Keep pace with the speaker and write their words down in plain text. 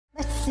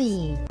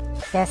see.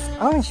 This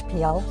orange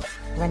peel,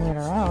 when you're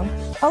around.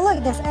 Oh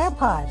look, this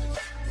AirPod.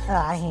 Oh,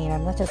 I hate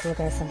him. Let's just look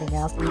at something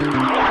else.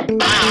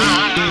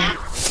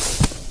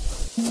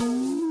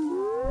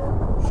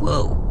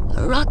 Whoa,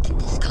 a rock in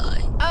the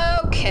sky.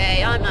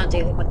 Okay, I'm not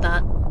dealing with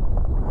that.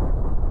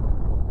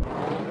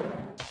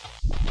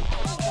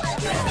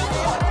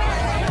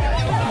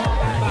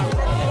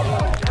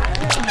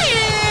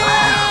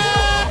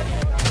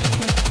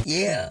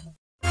 Yeah.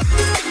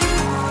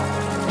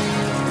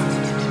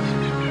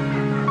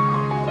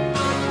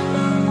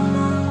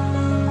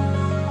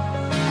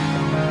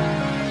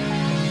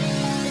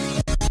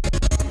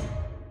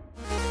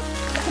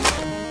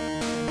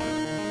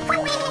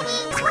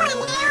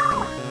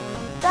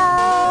 So,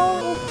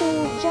 if you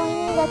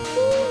join the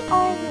team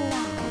or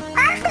not?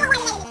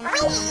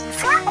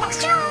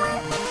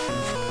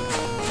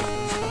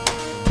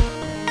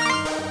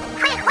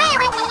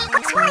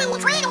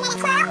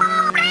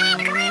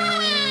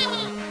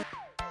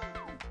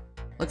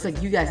 Looks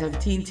like you guys have a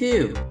team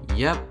too.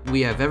 Yep,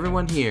 we have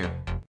everyone here.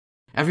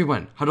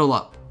 Everyone, huddle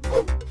up.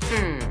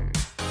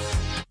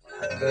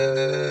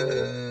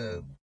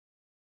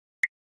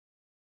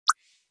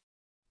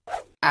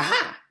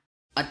 Aha!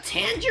 A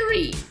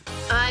tangerine!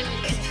 I'm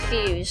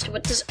confused.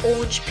 What does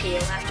orange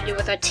peel have to do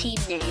with our team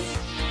name?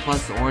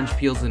 Plus, the orange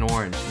peel's an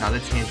orange, not a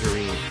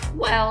tangerine.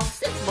 Well,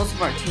 since most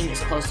of our team is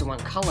close to one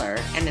color,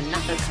 and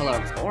another color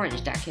of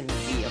orange that can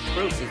be a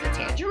fruit is a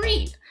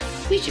tangerine,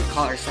 we should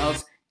call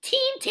ourselves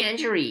Team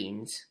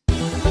Tangerines.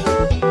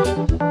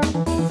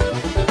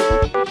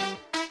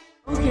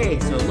 Okay,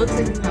 so it looks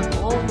like we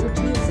have all of our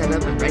teams set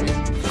up and ready.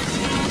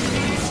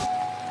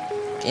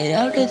 Get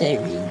out of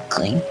there,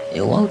 Inkling.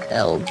 It won't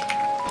help.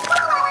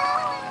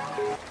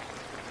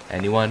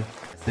 Anyone?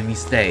 Let me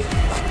stay.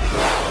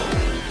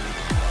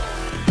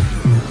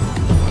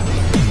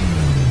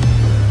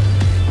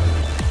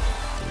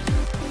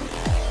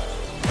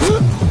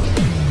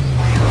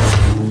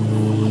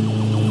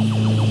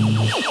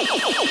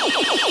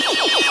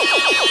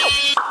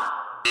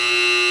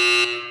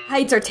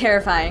 Heights are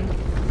terrifying.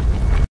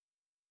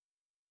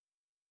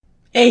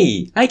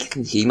 Hey, I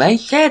can see my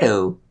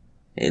shadow.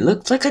 It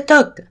looks like a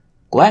duck.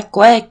 Quack,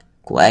 quack,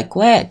 quack,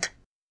 quack.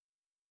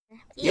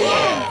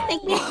 Yeah!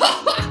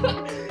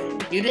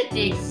 You did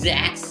the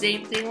exact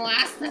same thing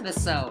last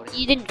episode.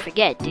 You didn't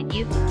forget, did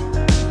you?